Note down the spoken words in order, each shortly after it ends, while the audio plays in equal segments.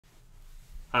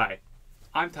Hi,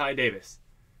 I'm Ty Davis.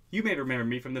 You may remember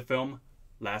me from the film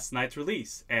Last Night's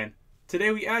Release and Today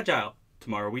We Agile,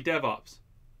 Tomorrow We DevOps.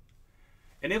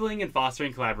 Enabling and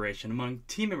fostering collaboration among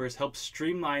team members helps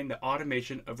streamline the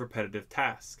automation of repetitive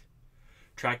tasks.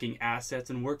 Tracking assets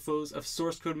and workflows of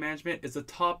source code management is a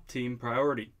top team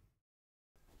priority.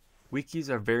 Wikis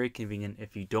are very convenient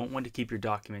if you don't want to keep your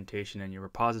documentation in your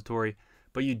repository,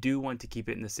 but you do want to keep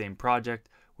it in the same project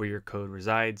where your code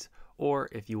resides, or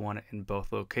if you want it in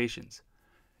both locations.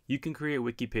 You can create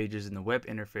wiki pages in the web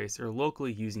interface or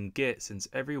locally using Git, since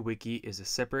every wiki is a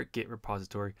separate Git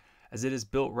repository as it is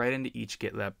built right into each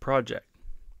GitLab project.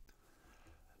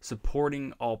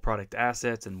 Supporting all product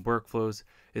assets and workflows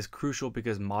is crucial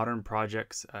because modern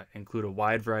projects include a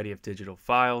wide variety of digital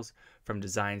files, from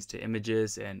designs to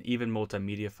images and even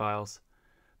multimedia files.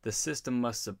 The system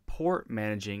must support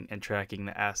managing and tracking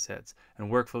the assets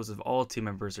and workflows of all team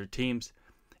members or teams,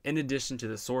 in addition to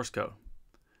the source code.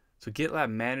 So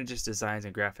GitLab manages designs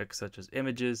and graphics such as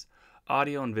images,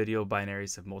 audio and video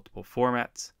binaries of multiple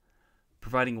formats,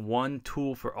 providing one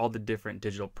tool for all the different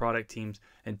digital product teams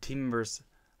and team members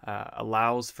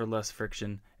allows for less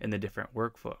friction in the different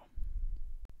workflow.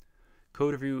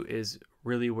 Code review is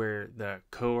really where the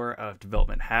core of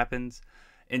development happens.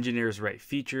 Engineers write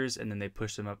features and then they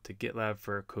push them up to GitLab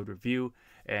for code review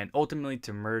and ultimately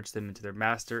to merge them into their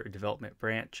master or development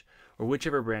branch or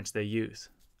whichever branch they use.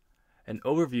 An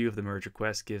overview of the merge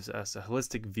request gives us a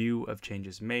holistic view of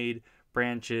changes made,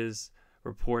 branches,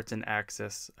 reports, and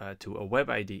access to a web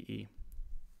IDE.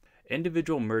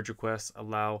 Individual merge requests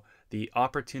allow the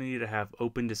opportunity to have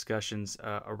open discussions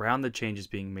around the changes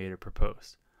being made or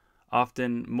proposed.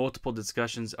 Often, multiple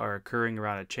discussions are occurring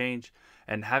around a change,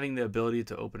 and having the ability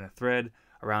to open a thread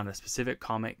around a specific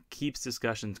comment keeps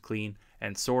discussions clean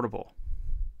and sortable.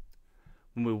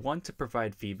 When we want to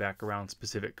provide feedback around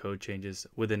specific code changes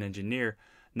with an engineer,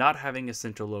 not having a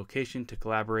central location to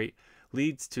collaborate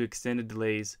leads to extended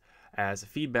delays, as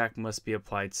feedback must be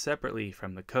applied separately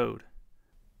from the code.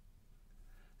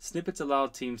 Snippets allow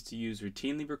teams to use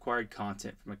routinely required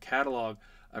content from a catalog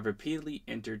of repeatedly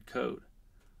entered code.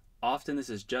 Often this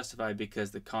is justified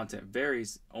because the content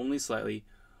varies only slightly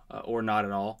or not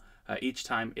at all each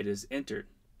time it is entered.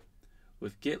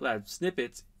 With GitLab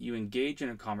snippets, you engage in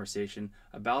a conversation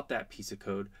about that piece of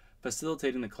code,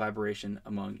 facilitating the collaboration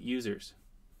among users.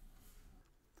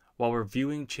 While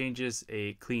reviewing changes,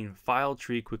 a clean file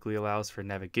tree quickly allows for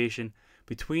navigation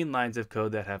between lines of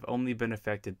code that have only been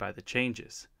affected by the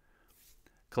changes.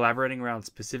 Collaborating around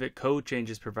specific code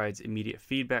changes provides immediate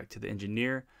feedback to the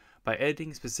engineer by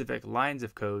editing specific lines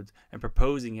of code and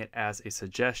proposing it as a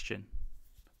suggestion.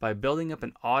 By building up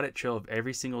an audit trail of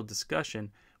every single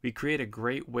discussion, we create a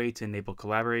great way to enable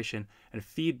collaboration and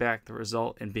feedback that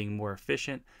result in being more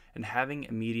efficient and having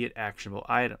immediate actionable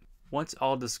items. Once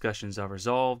all discussions are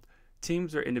resolved,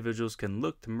 teams or individuals can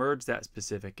look to merge that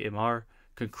specific MR,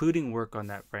 concluding work on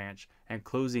that branch and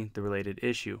closing the related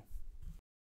issue.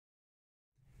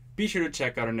 Be sure to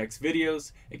check out our next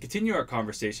videos and continue our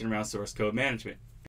conversation around source code management.